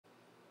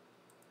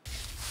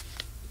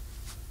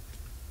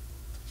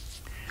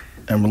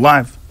And we're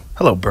live.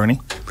 Hello, Bernie.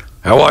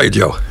 How are you,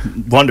 Joe?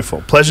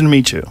 Wonderful. Pleasure to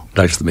meet you.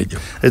 Nice to meet you.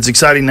 It's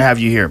exciting to have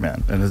you here,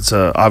 man. And it's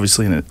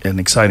obviously an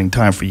exciting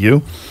time for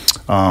you.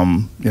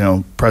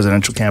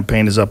 Presidential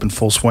campaign is up in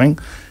full swing.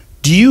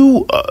 Do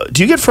you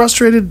get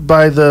frustrated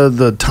by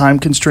the time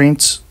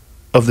constraints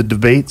of the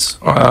debates?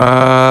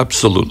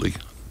 Absolutely.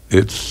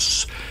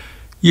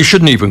 You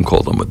shouldn't even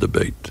call them a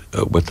debate.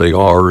 What they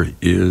are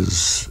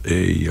is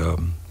a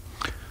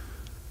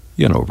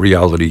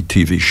reality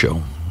TV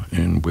show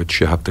in which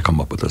you have to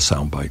come up with a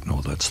soundbite and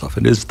all that stuff.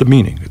 It is the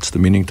meaning. It's the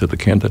meaning to the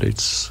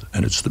candidates,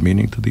 and it's the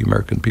meaning to the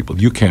American people.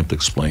 You can't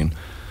explain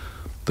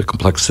the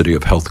complexity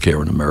of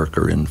healthcare in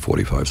America in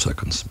 45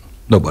 seconds.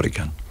 Nobody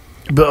can.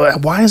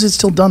 But why is it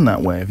still done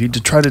that way? If you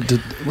try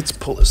to let's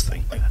pull this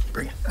thing.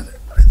 Bring it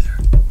right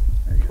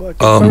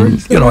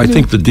there. I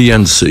think the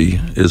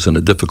DNC is in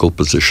a difficult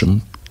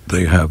position.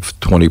 They have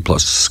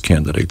 20-plus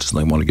candidates, and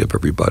they want to give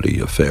everybody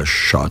a fair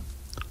shot,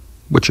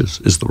 which is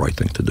the right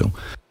thing to do.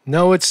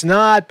 No, it's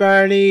not,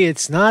 Bernie.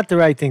 It's not the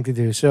right thing to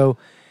do. So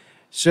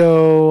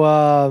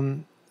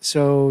Joe,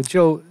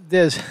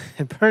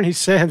 Bernie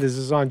Sanders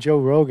is on Joe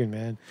Rogan,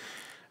 man.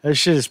 That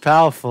shit is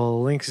powerful.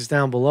 The link is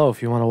down below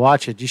if you want to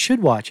watch it. You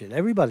should watch it.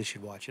 Everybody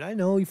should watch it. I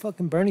know you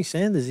fucking Bernie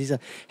Sanders. He's a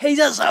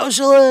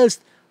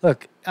socialist.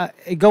 Look,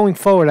 going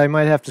forward, I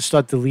might have to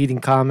start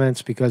deleting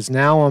comments because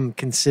now I'm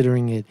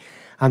considering it.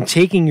 I'm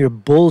taking your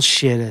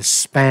bullshit as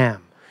spam.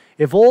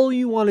 If all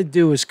you want to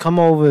do is come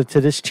over to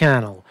this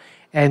channel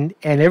and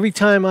every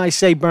time I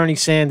say Bernie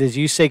Sanders,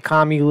 you say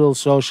commie little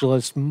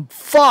socialist,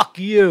 fuck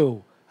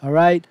you, all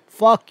right?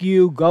 Fuck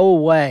you, go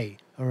away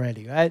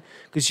already, right?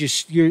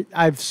 Because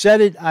I've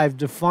said it, I've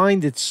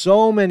defined it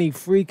so many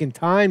freaking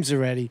times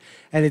already,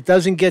 and it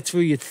doesn't get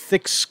through your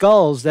thick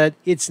skulls that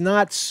it's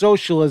not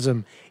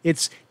socialism.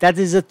 That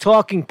is a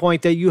talking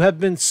point that you have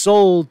been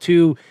sold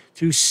to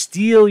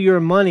steal your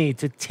money,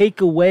 to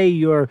take away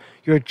your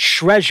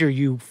treasure,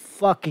 you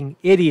fucking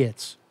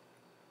idiots.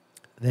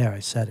 There, I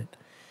said it.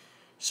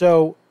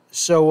 So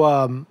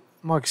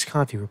Marcus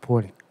Conte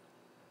reporting.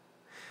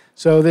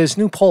 So there's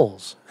new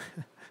polls.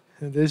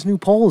 There's new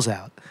polls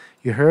out.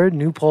 You heard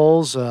new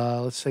polls.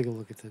 Let's take a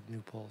look at the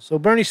new polls. So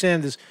Bernie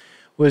Sanders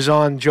was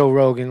on Joe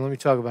Rogan. Let me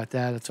talk about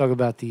that. I'll talk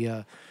about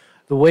the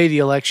way the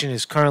election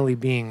is currently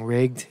being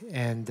rigged,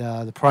 and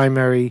the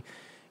primary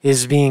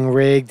is being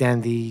rigged,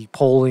 and the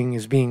polling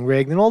is being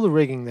rigged, and all the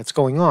rigging that's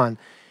going on.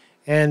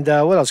 And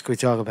what else can we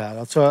talk about?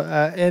 I'll talk,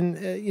 that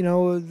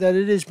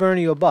it is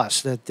Bernie or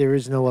bust, that there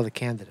is no other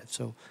candidate.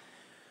 So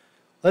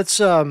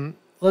let's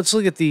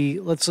look at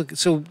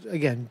so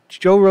again,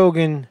 Joe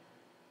Rogan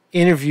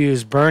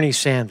interviews Bernie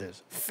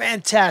Sanders.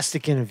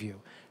 Fantastic interview.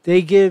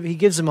 He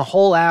gives him a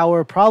whole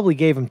hour, probably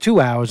gave him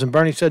 2 hours, and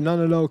Bernie said,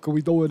 no, can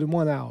we do it in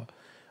 1 hour?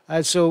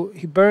 So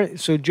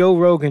Joe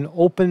Rogan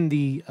opened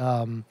the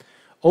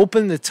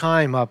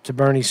time up to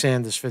Bernie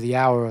Sanders for the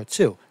hour or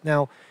two.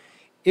 Now,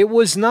 it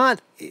was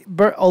not,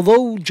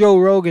 although Joe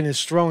Rogan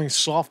is throwing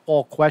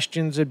softball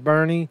questions at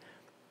Bernie,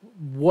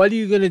 what are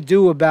you going to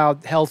do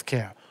about health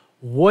care?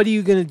 What are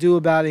you going to do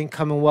about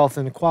income and wealth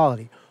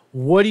inequality?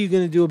 What are you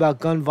going to do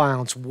about gun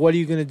violence? What are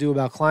you going to do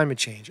about climate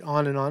change?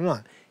 On and on and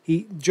on.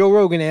 Joe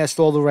Rogan asked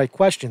all the right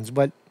questions,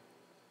 but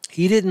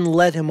he didn't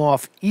let him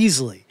off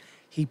easily.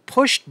 He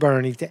pushed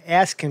Bernie to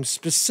ask him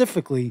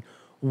specifically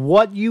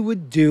what you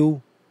would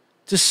do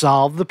to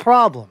solve the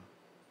problem.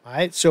 All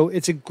right? So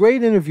it's a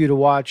great interview to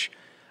watch.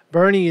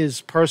 Bernie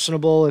is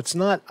personable. It's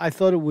not, I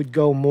thought it would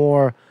go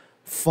more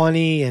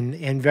funny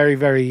and very,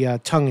 very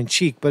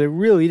tongue-in-cheek, but it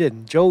really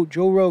didn't. Joe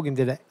Rogan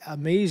did an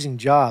amazing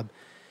job.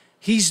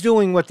 He's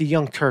doing what the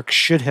Young Turks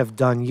should have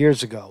done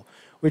years ago,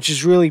 which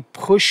is really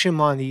push him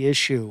on the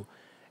issue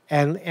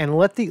and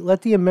let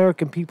the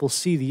American people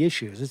see the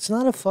issues. It's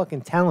not a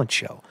fucking talent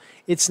show.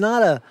 It's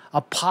not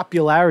a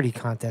popularity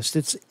contest.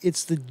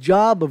 It's the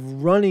job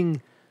of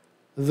running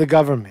the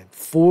government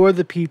for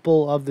the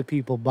people, of the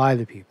people, by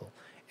the people.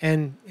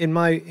 And in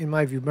my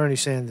view, Bernie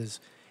Sanders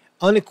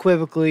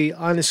unequivocally,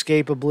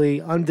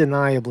 unescapably,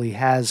 undeniably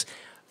has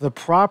the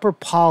proper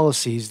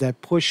policies that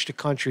push the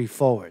country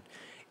forward.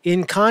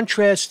 In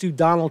contrast to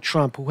Donald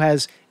Trump, who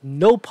has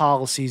no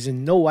policies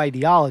and no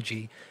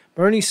ideology,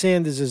 Bernie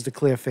Sanders is the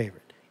clear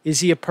favorite. Is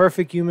he a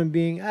perfect human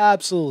being?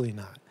 Absolutely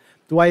not.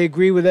 Do I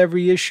agree with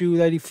every issue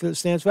that he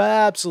stands for?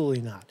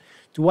 Absolutely not.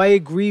 Do I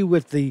agree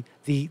with the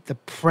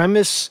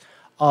premise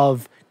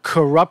of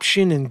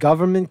corruption in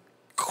government,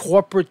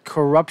 corporate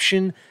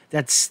corruption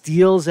that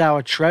steals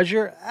our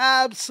treasure?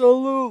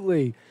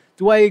 Absolutely.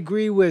 Do I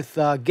agree with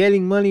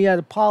getting money out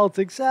of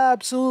politics?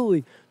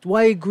 Absolutely. Do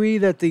I agree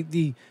that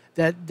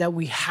that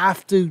we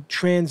have to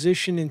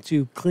transition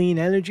into clean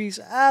energies?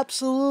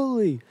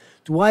 Absolutely.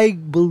 Do I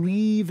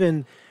believe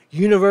in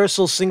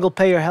universal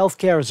single-payer health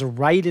care as a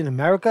right in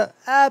America?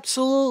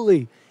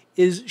 Absolutely.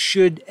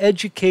 Should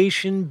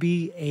education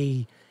be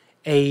a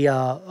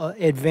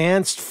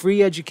advanced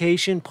free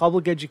education,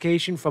 public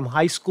education from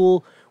high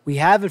school? We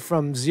have it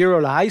from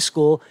 0 to high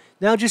school.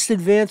 Now just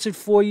advance it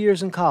 4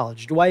 years in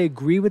college. Do I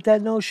agree with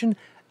that notion?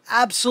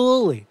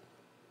 Absolutely.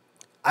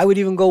 I would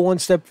even go one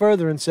step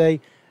further and say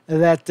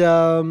that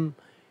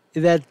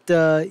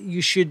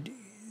you should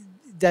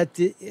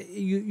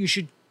you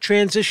should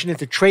transition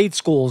into trade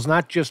schools,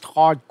 not just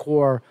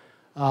hardcore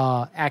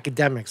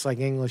academics like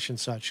English and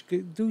such.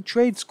 Do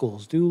trade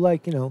schools. Do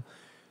like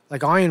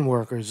like iron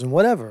workers and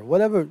whatever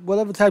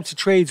types of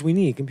trades we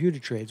need, computer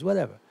trades,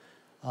 whatever,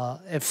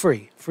 and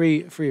free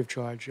of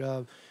charge.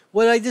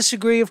 What I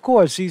disagree, of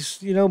course,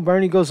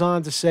 Bernie goes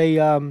on to say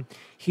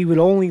he would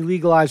only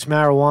legalize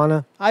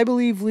marijuana. I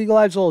believe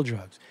legalize all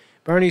drugs.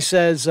 Bernie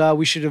says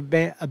we should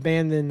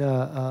abandon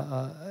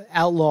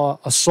outlaw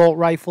assault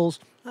rifles.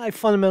 I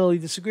fundamentally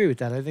disagree with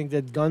that. I think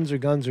that guns are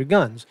guns are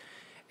guns,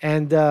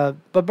 and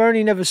but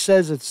Bernie never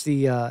says it's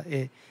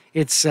ban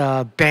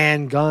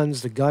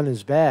guns. The gun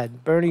is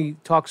bad. Bernie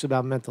talks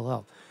about mental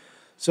health,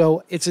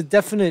 so it's a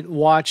definite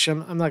watch.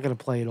 I'm not going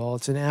to play it all.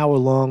 It's an hour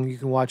long. You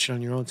can watch it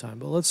on your own time.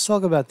 But let's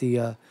talk about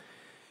the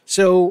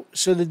so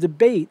the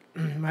debate,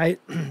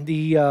 right?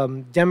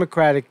 The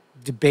Democratic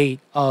debate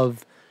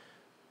of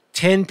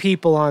 10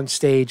 people on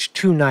stage,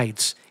 2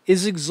 nights,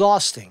 is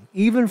exhausting,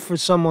 even for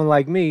someone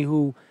like me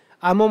who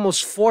I'm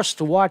almost forced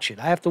to watch it.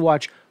 I have to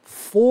watch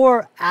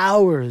 4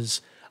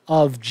 hours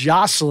of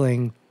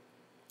jostling.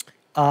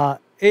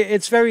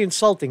 It's very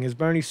insulting, as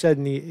Bernie said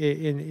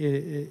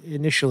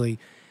initially,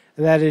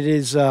 that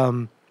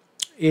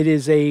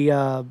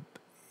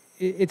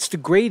it's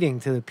degrading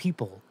to the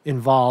people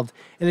involved,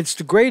 and it's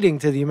degrading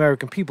to the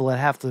American people that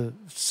have to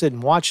sit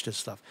and watch this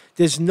stuff.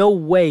 There's no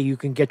way you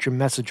can get your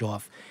message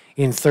off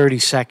in 30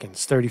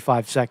 seconds,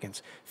 35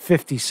 seconds,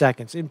 50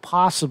 seconds.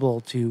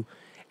 Impossible to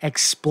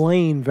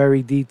explain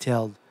very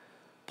detailed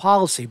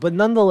policy. But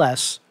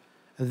nonetheless,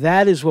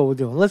 that is what we're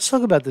doing. Let's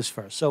talk about this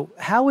first. So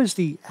how is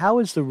the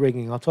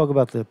rigging? I'll talk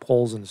about the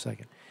polls in a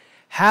second.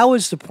 How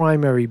is the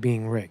primary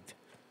being rigged?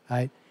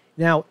 Right?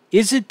 Now,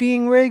 is it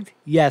being rigged?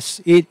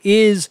 Yes, it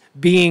is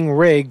being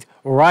rigged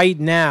right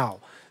now.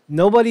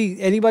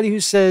 Anybody who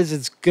says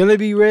it's going to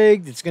be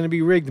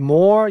rigged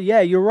more,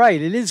 yeah, you're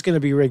right. It is going to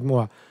be rigged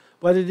more.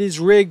 But it is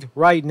rigged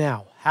right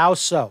now. How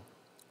so?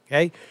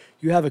 Okay?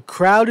 You have a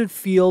crowded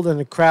field and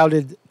a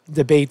crowded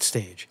debate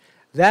stage.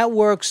 That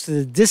works to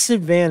the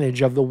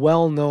disadvantage of the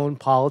well-known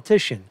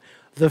politician,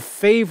 the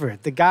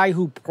favorite, the guy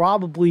who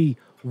probably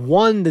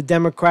won the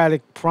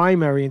Democratic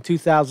primary in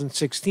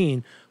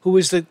 2016, who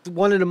is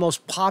one of the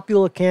most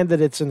popular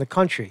candidates in the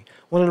country,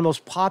 one of the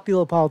most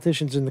popular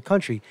politicians in the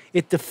country.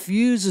 It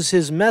diffuses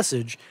his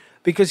message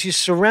because you're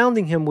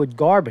surrounding him with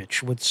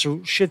garbage, with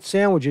shit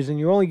sandwiches, and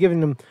you're only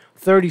giving him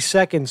 30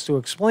 seconds to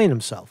explain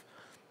himself.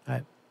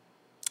 Right?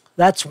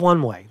 That's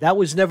one way. That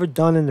was never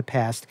done in the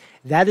past.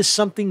 That is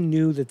something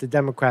new that the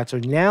Democrats are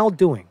now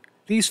doing.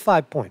 These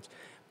 5 points.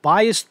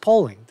 Biased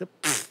polling.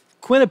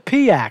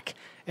 Quinnipiac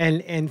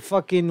and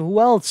fucking who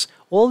else?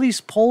 All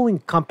these polling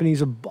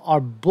companies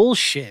are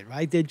bullshit,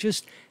 right? They're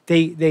just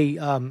they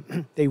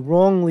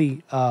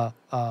wrongly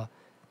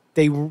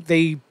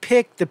they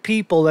pick the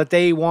people that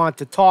they want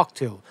to talk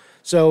to.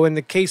 So in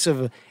the case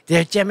of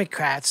they're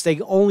Democrats, they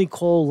only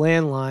call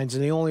landlines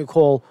and they only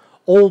call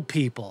old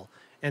people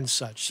and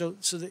such. So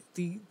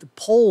the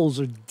polls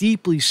are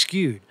deeply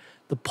skewed.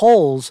 The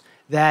polls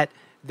that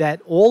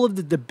all of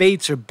the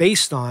debates are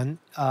based on,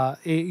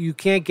 you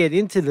can't get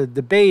into the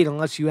debate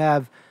unless you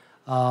have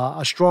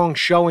a strong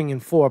showing in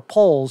 4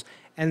 polls,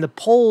 and the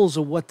polls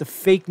are what the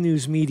fake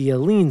news media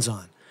leans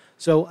on.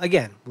 So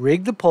again,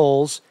 rig the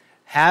polls,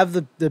 have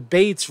the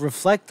debates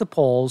reflect the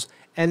polls,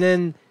 and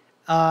then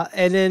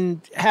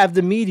have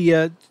the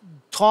media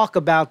talk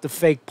about the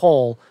fake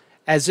poll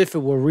as if it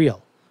were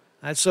real.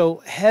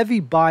 So heavy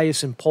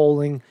bias in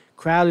polling,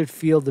 crowded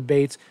field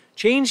debates.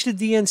 Change the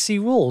DNC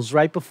rules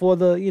right before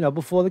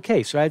the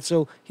case, right?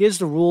 So here's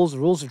the rules. The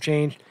rules have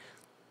changed.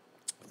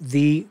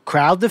 The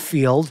crowd the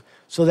field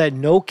so that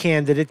no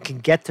candidate can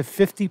get to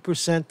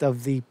 50%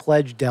 of the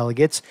pledged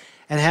delegates,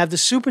 and have the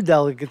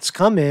superdelegates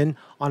come in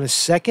on a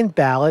second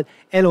ballot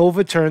and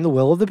overturn the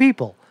will of the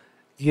people.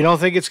 You don't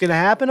think it's going to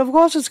happen? Of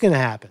course it's going to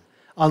happen.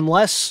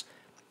 Unless,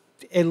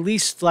 at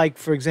least like,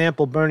 for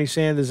example, Bernie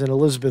Sanders and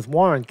Elizabeth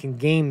Warren can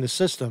game the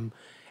system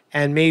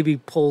and maybe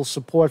pull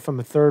support from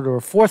a third or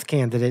a fourth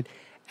candidate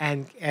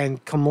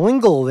and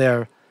commingle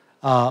their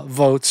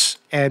votes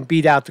and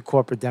beat out the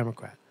corporate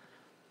Democrat.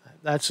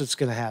 That's what's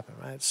going to happen,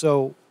 right?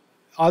 So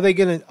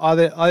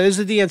is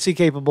the DNC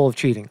capable of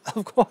cheating?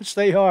 Of course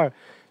they are.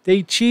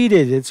 They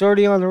cheated. It's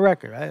already on the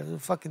record, right?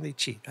 Fucking they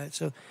cheat, right?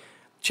 So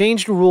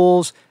change the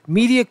rules.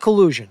 Media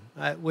collusion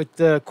with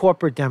the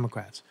corporate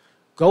Democrats.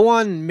 Go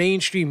on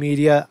mainstream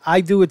media.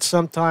 I do it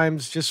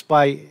sometimes just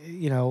by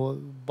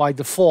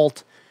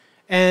default.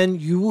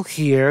 And you will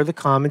hear the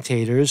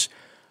commentators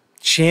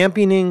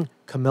championing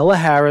Kamala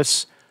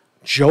Harris,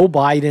 Joe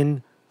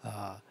Biden,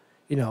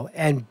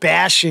 and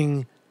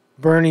bashing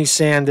Bernie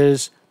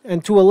Sanders,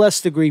 and to a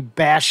less degree,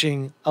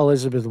 bashing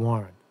Elizabeth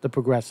Warren, the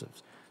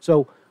progressives.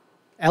 So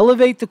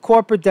elevate the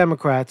corporate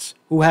Democrats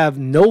who have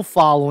no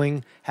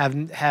following,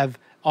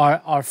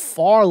 are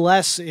far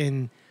less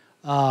in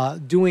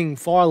doing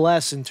far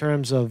less in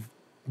terms of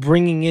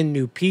bringing in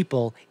new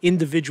people,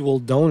 individual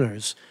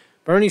donors.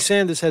 Bernie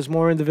Sanders has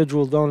more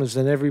individual donors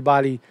than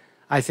everybody,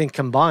 I think,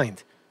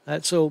 combined.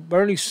 So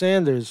Bernie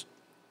Sanders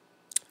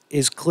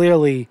is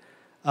clearly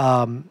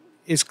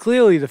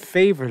the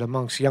favorite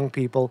amongst young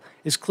people,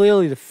 is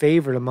clearly the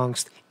favorite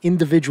amongst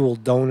individual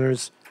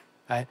donors,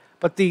 right?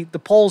 But the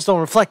polls don't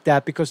reflect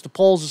that because the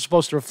polls are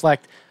supposed to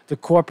reflect the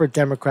corporate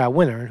Democrat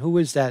winner. And who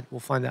is that? We'll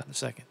find out in a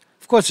second.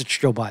 Of course, it's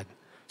Joe Biden.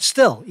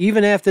 Still,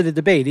 even after the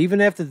debate, even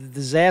after the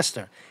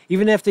disaster,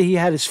 even after he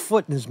had his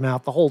foot in his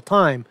mouth the whole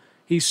time,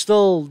 he's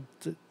still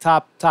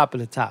top of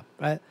the top,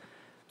 right?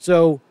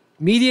 So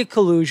media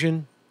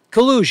collusion,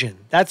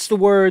 that's the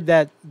word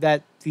that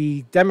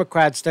the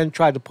Democrats then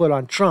tried to put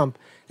on Trump,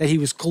 that he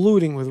was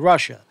colluding with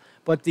Russia.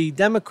 But the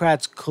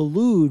Democrats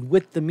collude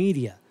with the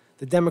media,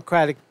 the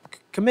Democratic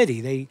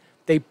committee.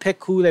 They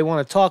pick who they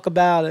want to talk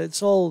about.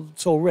 It's all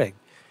rigged.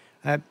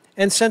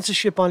 And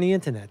censorship on the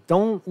internet.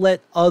 Don't let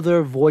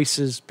other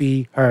voices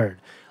be heard.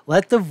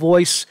 Let the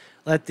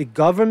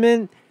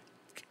government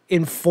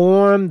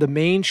inform the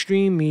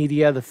mainstream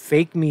media, the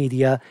fake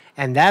media,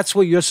 and that's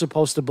what you're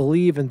supposed to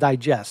believe and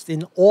digest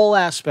in all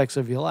aspects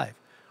of your life,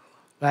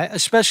 right?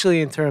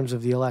 Especially in terms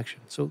of the election.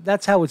 So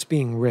that's how it's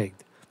being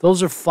rigged.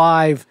 Those are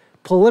 5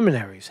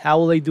 preliminaries. How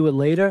will they do it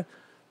later?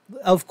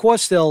 Of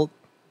course, they'll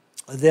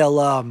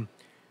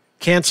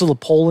cancel the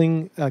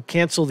polling,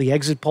 cancel the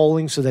exit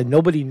polling, so that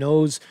nobody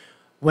knows.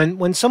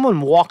 When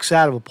someone walks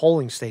out of a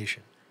polling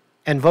station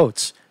and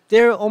votes,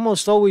 they're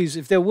almost always,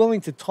 if they're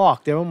willing to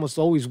talk, they're almost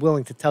always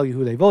willing to tell you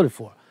who they voted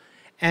for.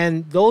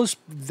 And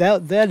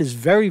that is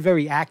very,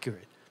 very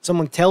accurate.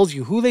 Someone tells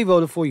you who they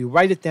voted for, you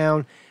write it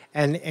down,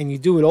 and you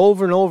do it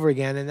over and over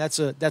again, and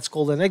that's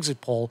called an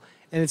exit poll,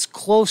 and it's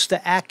close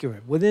to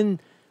accurate, within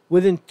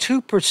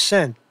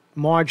 2%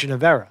 margin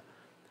of error.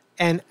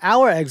 And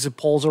our exit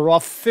polls are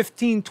off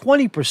 15,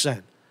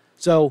 20%.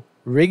 So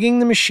rigging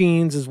the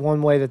machines is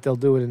one way that they'll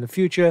do it in the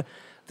future.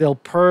 They'll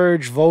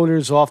purge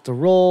voters off the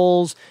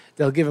rolls.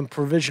 They'll give them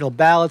provisional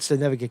ballots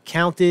that never get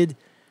counted.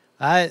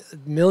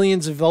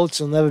 Millions of votes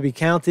will never be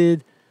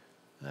counted.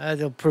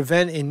 They'll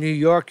prevent, in New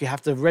York, you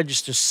have to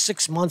register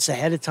 6 months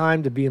ahead of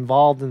time to be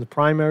involved in the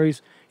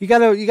primaries. You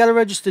gotta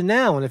register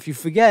now, and if you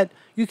forget,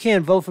 you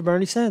can't vote for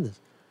Bernie Sanders.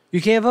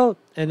 You can't vote.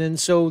 And then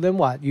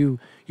what?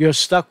 You're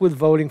stuck with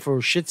voting for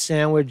a shit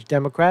sandwich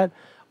Democrat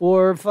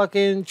or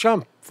fucking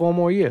Trump 4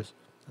 more years.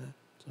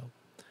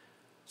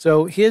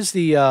 So here's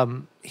the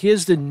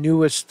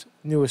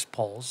newest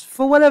polls,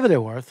 for whatever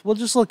they're worth. We'll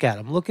just look at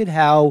them. Look at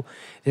how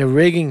they're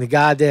rigging the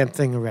goddamn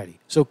thing already.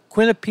 So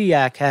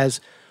Quinnipiac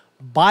has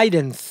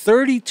Biden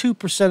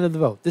 32% of the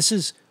vote. This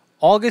is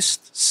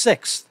August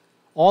 6th.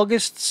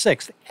 August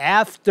 6th,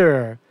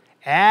 after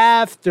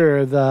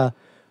the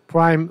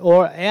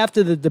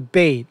after the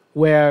debate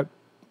where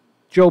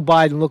Joe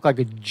Biden looked like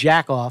a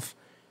jackoff,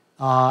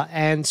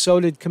 and so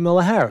did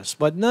Kamala Harris.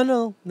 But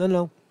no.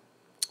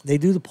 They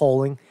do the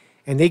polling,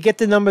 and they get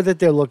the number that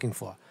they're looking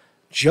for.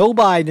 Joe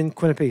Biden,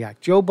 Quinnipiac,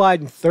 Joe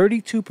Biden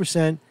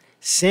 32%,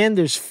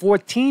 Sanders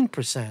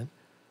 14%,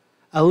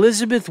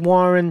 Elizabeth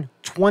Warren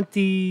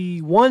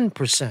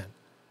 21%.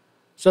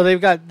 So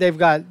they've got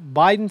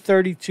Biden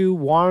 32,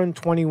 Warren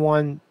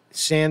 21,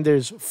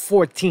 Sanders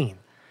 14.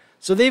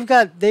 So they've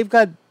got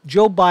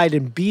Joe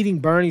Biden beating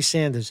Bernie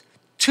Sanders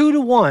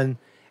 2-1,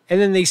 and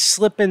then they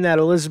slip in that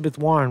Elizabeth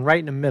Warren right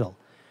in the middle.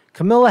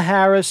 Kamala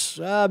Harris,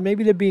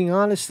 maybe they're being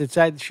honest,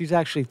 she's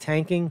actually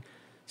tanking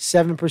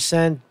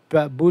 7%,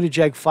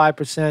 Buttigieg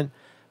 5%,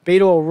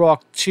 Beto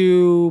O'Rourke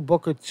 2,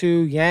 Booker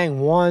 2, Yang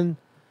 1,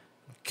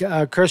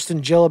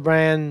 Kirsten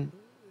Gillibrand,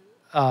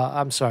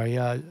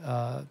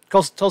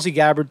 Tulsi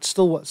Gabbard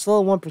still at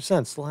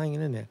 1%, still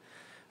hanging in there.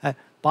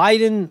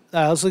 Biden,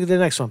 let's look at the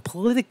next one.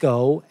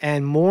 Politico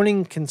and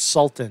Morning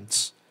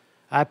Consultants.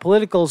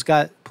 Politico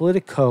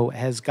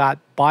has got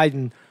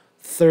Biden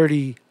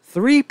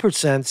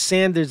 33%,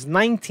 Sanders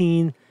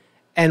 19%,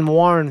 and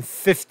Warren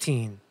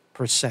 15%.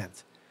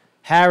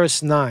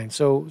 Harris 9%.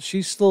 So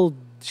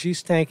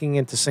she's tanking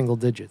into single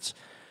digits.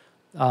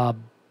 I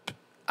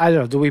don't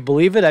know. Do we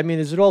believe it? I mean,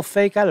 is it all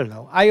fake? I don't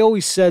know. I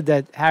always said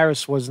that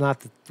Harris was not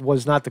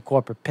the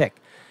corporate pick.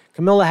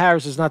 Kamala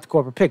Harris is not the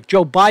corporate pick.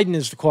 Joe Biden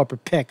is the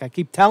corporate pick. I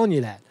keep telling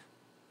you that.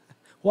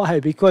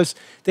 Why? Because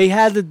they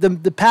had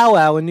the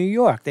powwow in New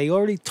York. They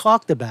already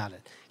talked about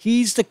it.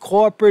 He's the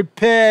corporate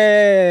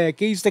pick.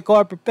 He's the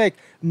corporate pick.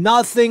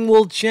 Nothing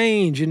will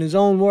change, in his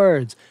own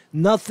words.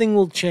 Nothing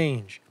will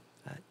change.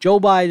 Joe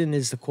Biden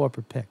is the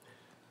corporate pick.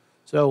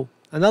 So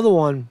another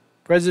one,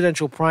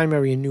 presidential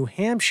primary in New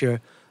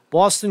Hampshire.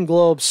 Boston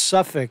Globe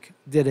Suffolk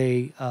did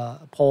a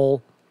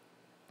poll.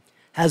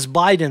 Has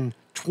Biden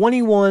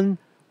 21%,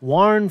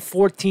 Warren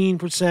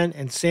 14%,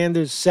 and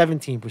Sanders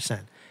 17%.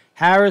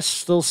 Harris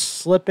still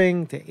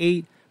slipping to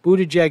 8%,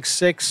 Buttigieg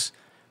 6%,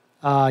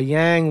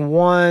 Yang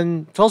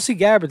 1%. Tulsi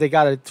Gabbard, they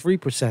got at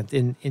 3%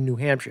 in New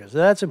Hampshire. So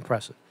that's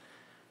impressive.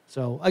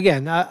 So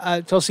again,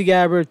 Tulsi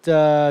Gabbard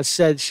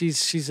said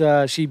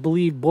she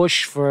believed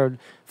Bush for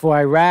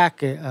Iraq,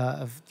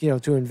 to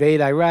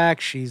invade Iraq.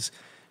 She's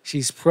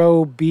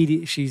pro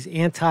BD, she's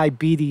anti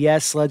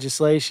BDS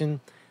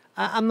legislation.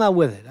 I'm not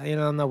with it.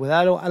 I'm not with it.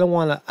 I don't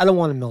want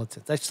a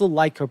militant. I still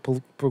like her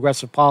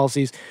progressive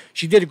policies.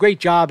 She did a great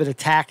job at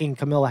attacking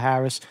Kamala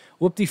Harris.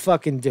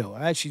 Whoop-de-fucking-do. All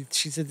right?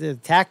 She's an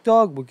attack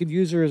dog. We could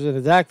use her as an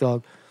attack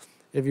dog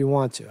if you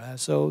want to.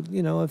 So,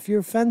 if you're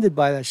offended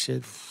by that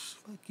shit,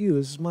 fuck you.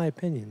 This is my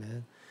opinion,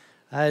 man.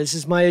 This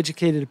is my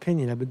educated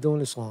opinion. I've been doing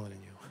this longer than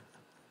you.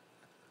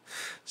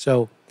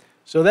 So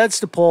that's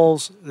the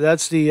polls.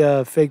 That's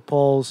the fake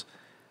polls.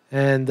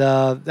 And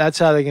that's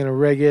how they're going to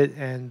rig it.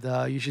 And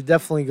you should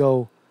definitely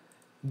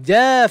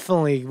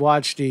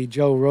watch the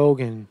Joe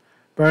Rogan,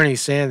 Bernie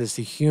Sanders,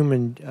 the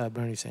human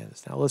Bernie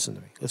Sanders. Now, listen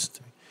to me.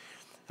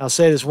 I'll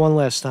say this one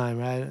last time,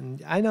 right?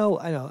 And I know.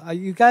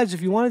 You guys,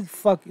 if you want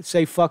to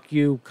say fuck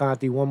you,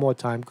 Conte, one more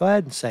time, go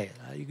ahead and say it.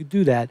 You could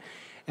do that.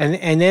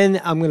 And then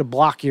I'm going to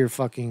block your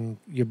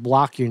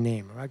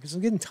name, all right? Because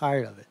I'm getting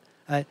tired of it.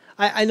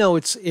 I know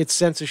it's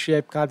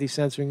censorship, Conte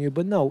censoring you,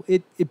 but no,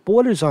 it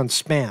borders on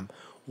spam.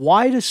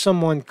 Why does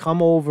someone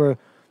come over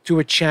to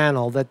a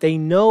channel that they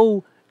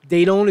know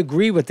they don't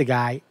agree with the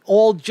guy,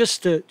 all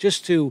just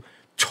to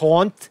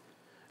taunt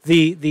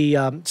the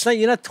it's not,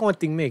 you're not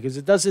taunting me, because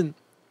it doesn't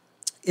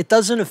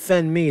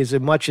offend me as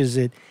much as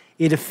it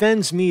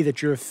offends me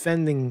that you're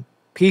offending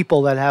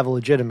people that have a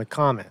legitimate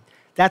comment.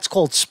 That's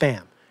called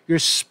spam. You're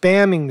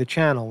spamming the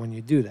channel when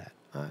you do that.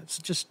 It's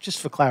just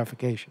for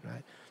clarification,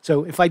 right?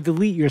 So if I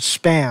delete your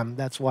spam,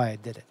 that's why I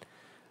did it.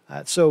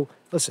 So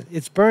listen,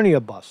 it's Bernie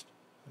or bust.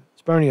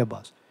 It's Bernie or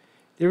bust.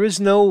 There is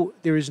no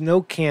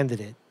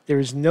candidate. There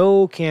is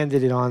no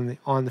candidate in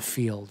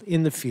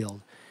the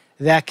field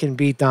that can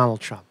beat Donald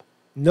Trump.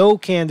 No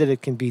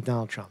candidate can beat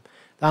Donald Trump.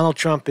 Donald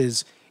Trump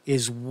is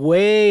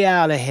way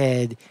out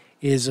ahead.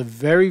 Is a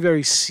very,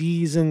 very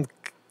seasoned,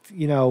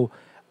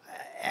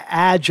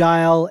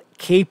 agile,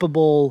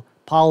 capable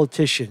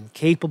politician,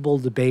 capable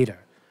debater.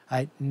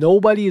 Right?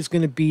 Nobody is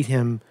going to beat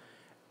him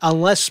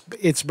unless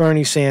it's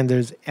Bernie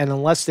Sanders and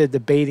unless they're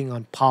debating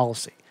on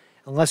policy.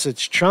 Unless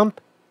it's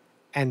Trump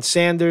and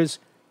Sanders,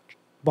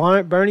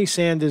 Bernie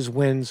Sanders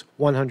wins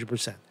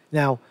 100%.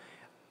 Now,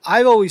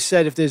 I've always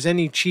said if there's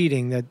any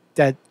cheating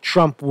that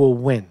Trump will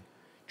win.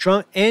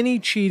 Any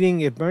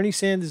cheating, if Bernie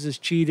Sanders is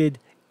cheated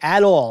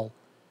at all,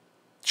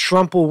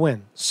 Trump will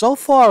win. So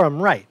far,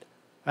 I'm right.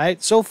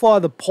 Right? So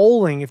far, the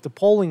polling, if the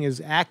polling is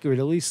accurate,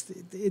 at least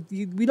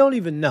we don't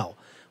even know.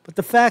 But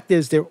the fact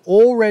is they're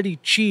already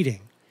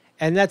cheating,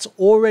 and that's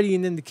already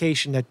an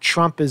indication that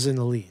Trump is in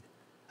the lead,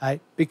 right?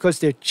 Because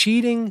they're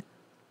cheating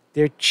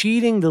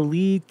the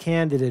lead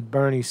candidate,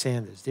 Bernie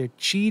Sanders. They're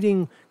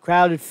cheating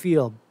crowded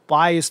field,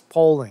 biased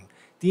polling,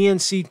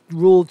 DNC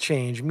rule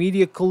change,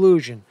 media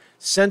collusion,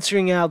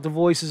 censoring out the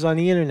voices on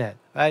the internet,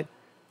 right?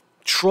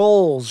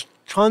 Trolls,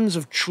 tons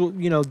of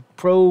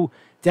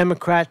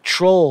pro-Democrat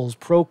trolls,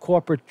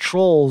 pro-corporate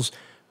trolls,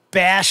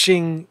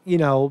 bashing,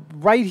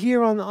 right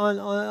here on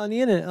the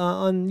internet,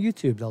 on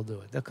YouTube. They'll do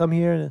it. They'll come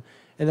here and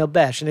they'll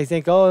bash, and they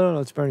think, oh no,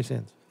 it's Bernie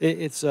Sanders.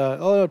 It's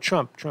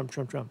Trump.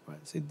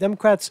 Right? See,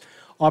 Democrats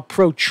are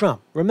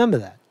pro-Trump. Remember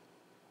that.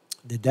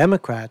 The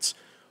Democrats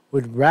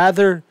would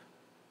rather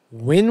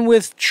win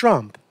with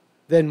Trump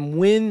than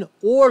win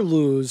or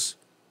lose.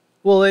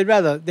 Well, they'd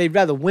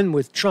rather win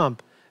with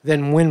Trump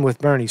than win with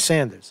Bernie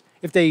Sanders.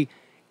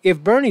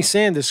 If Bernie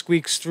Sanders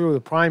squeaks through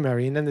the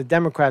primary and then the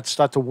Democrats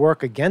start to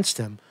work against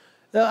him,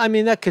 I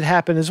mean, that could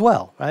happen as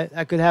well, right?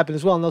 That could happen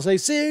as well, and they'll say,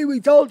 "See, we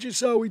told you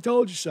so. We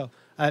told you so,"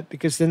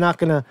 because they're not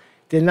gonna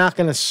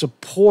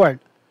support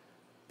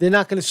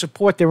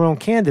their own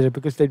candidate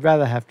because they'd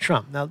rather have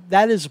Trump. Now,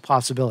 that is a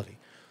possibility.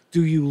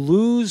 Do you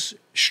lose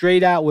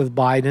straight out with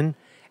Biden,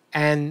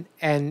 and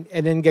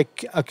then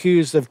get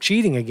accused of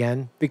cheating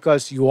again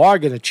because you are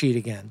going to cheat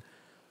again,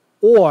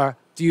 or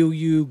do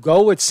you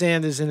go with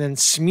Sanders and then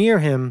smear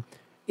him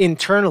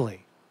internally?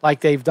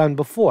 Like they've done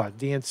before.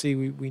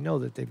 DNC, we know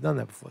that they've done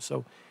that before.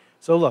 So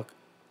look,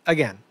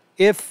 again,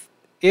 if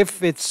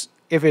it's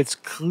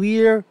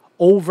clear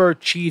over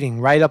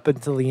cheating right up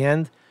until the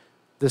end,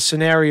 the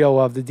scenario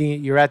of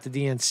you're at the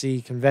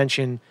DNC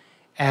convention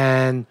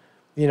and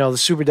the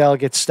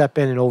superdelegates step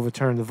in and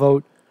overturn the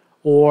vote,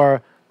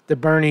 or the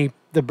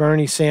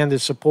Bernie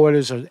Sanders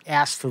supporters are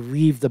asked to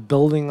leave the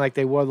building like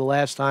they were the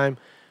last time,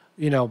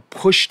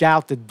 pushed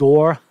out the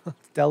door,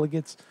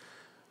 delegates.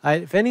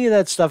 If any of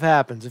that stuff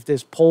happens, if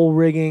there's poll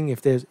rigging,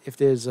 if there's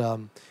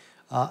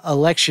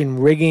election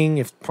rigging,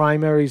 if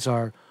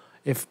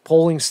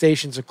polling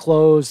stations are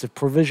closed, if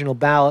provisional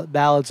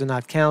ballots are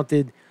not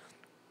counted,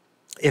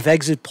 if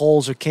exit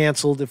polls are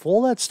canceled, if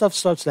all that stuff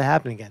starts to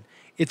happen again,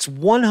 it's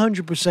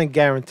 100%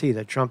 guaranteed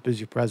that Trump is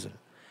your president.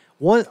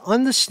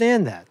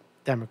 Understand that,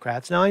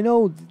 Democrats. Now, I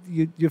know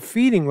you're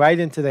feeding right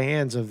into the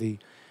hands of the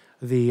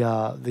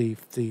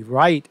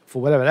right,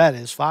 for whatever that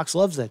is. Fox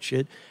loves that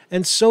shit,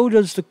 and so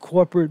does the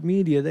corporate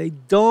media. They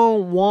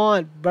don't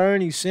want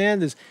Bernie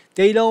Sanders.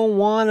 They don't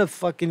want to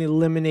fucking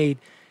eliminate,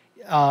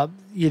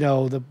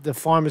 the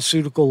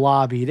pharmaceutical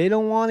lobby. They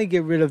don't want to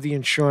get rid of the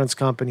insurance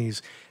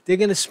companies. They're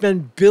going to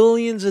spend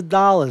billions of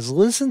dollars.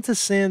 Listen to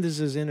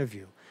Sanders'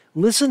 interview.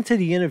 Listen to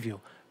the interview.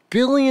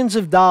 Billions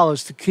of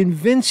dollars to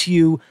convince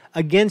you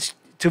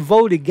to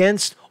vote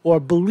against or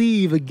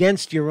believe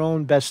against your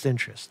own best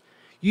interest.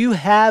 You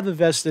have a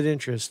vested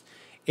interest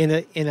in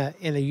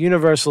a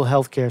universal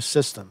healthcare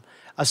system,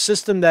 a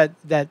system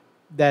that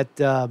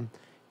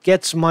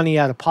gets money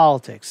out of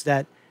politics,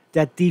 that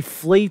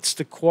deflates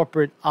the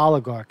corporate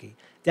oligarchy,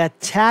 that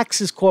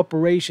taxes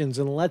corporations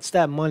and lets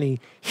that money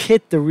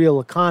hit the real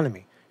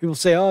economy. People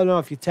say, oh, no,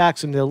 if you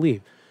tax them, they'll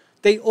leave.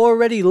 They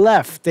already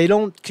left. They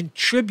don't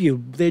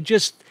contribute. They're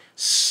just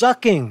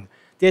sucking.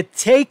 They're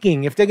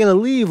taking. If they're going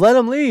to leave, let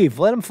them leave.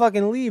 Let them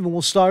fucking leave and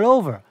we'll start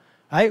over.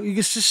 Right? You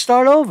just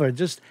start over.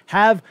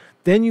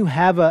 Then you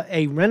have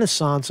a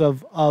renaissance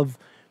of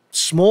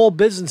small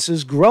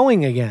businesses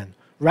growing again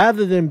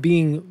rather than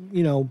being,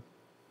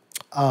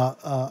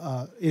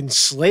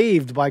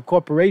 enslaved by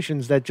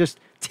corporations that just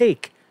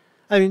take.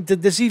 I mean,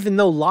 there's even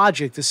no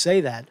logic to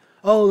say that.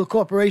 Oh, the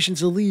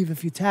corporations will leave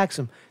if you tax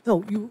them.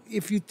 No,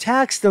 if you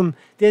tax them,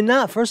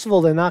 first of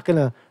all, they're not going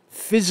to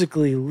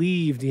physically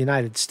leave the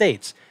United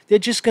States.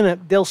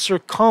 They'll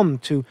succumb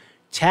to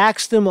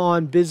tax them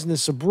on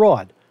business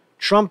abroad.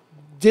 Trump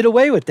did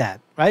away with that,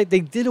 right?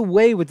 They did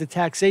away with the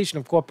taxation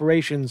of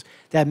corporations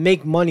that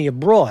make money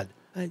abroad.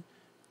 Right?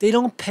 They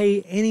don't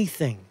pay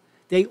anything.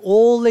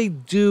 All they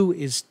do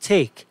is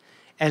take,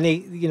 and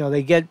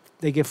they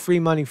get free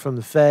money from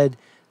the Fed.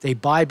 They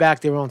buy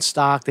back their own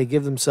stock. They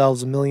give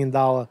themselves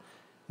 $1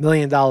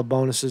 million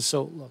bonuses.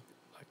 So look,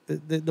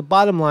 the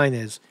bottom line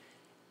is,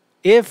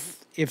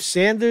 if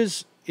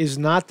Sanders is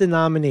not the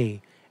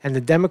nominee and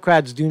the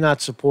Democrats do not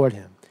support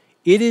him,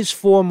 it is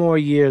 4 more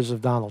years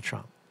of Donald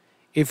Trump.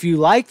 If you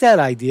like that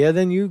idea,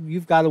 then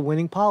you've got a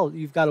winning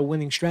you've got a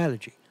winning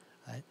strategy.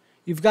 Right?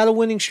 You've got a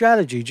winning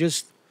strategy.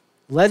 Just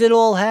let it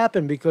all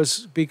happen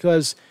because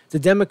the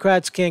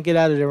Democrats can't get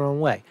out of their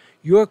own way.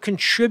 You're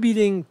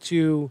contributing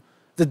to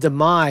the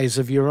demise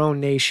of your own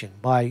nation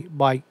by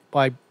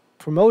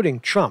promoting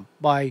Trump,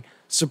 by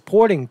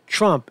supporting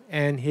Trump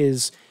and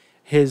his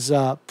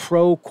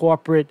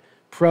pro-corporate,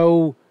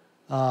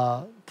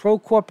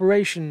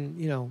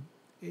 pro-corporation,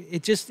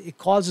 it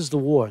causes the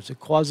wars. It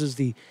causes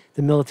the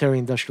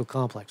military-industrial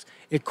complex.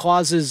 It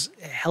causes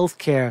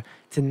healthcare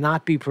to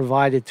not be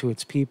provided to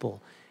its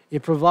people.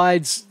 It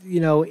provides,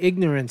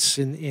 ignorance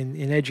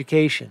in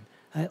education.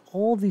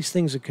 All these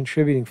things are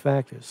contributing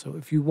factors. So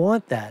if you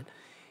want that,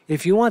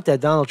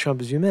 Donald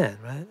Trump is your man,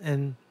 right?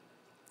 And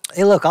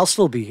hey, look, I'll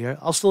still be here.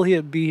 I'll still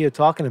be here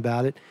talking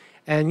about it.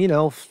 And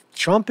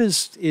Trump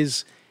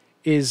is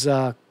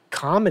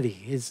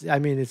comedy.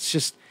 It's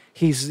just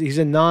he's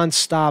a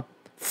nonstop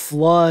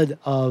flood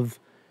of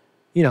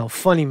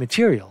funny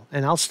material,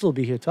 and I'll still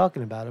be here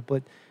talking about it.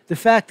 But the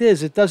fact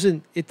is, it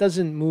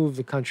doesn't move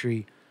the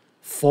country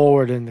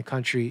forward in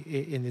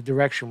the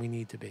direction we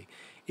need to be.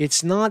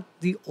 It's not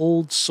the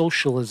old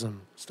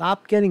socialism.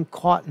 Stop getting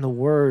caught in the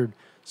word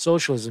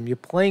socialism. You're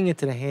playing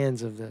into the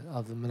hands of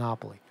the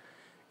monopoly.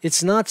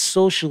 It's not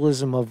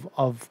socialism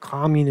of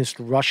communist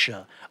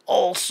Russia.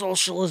 All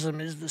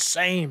socialism is the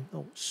same.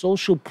 No,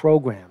 social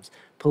programs,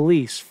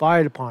 police,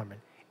 fire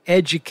department,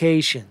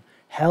 education,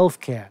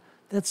 healthcare.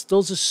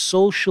 Those are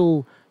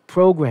social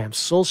programs,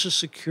 Social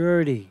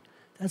Security.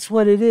 That's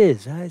what it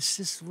is. It's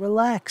just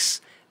relax.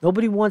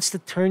 Nobody wants to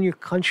turn your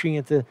country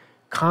into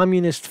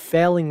communist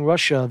failing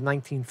Russia of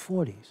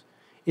 1940s.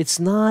 It's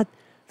not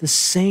the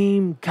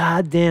same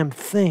goddamn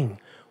thing.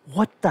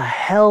 What the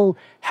hell?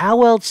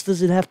 How else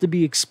does it have to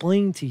be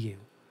explained to you?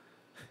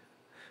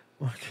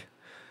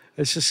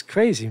 It's just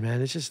crazy,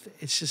 man. It's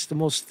just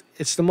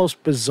the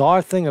most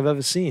bizarre thing I've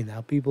ever seen.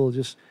 How people are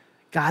just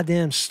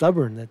goddamn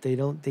stubborn that they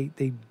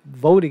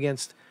vote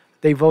against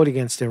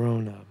their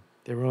own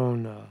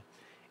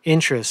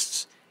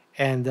interests,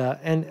 and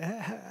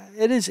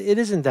it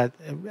isn't that.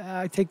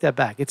 I take that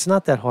back. It's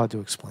not that hard to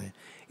explain.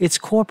 It's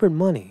corporate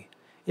money.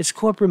 It's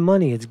corporate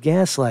money. It's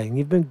gaslighting.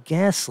 You've been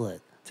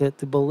gaslit to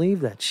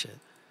believe that shit.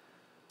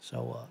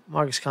 So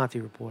Marcus Conte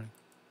reporting.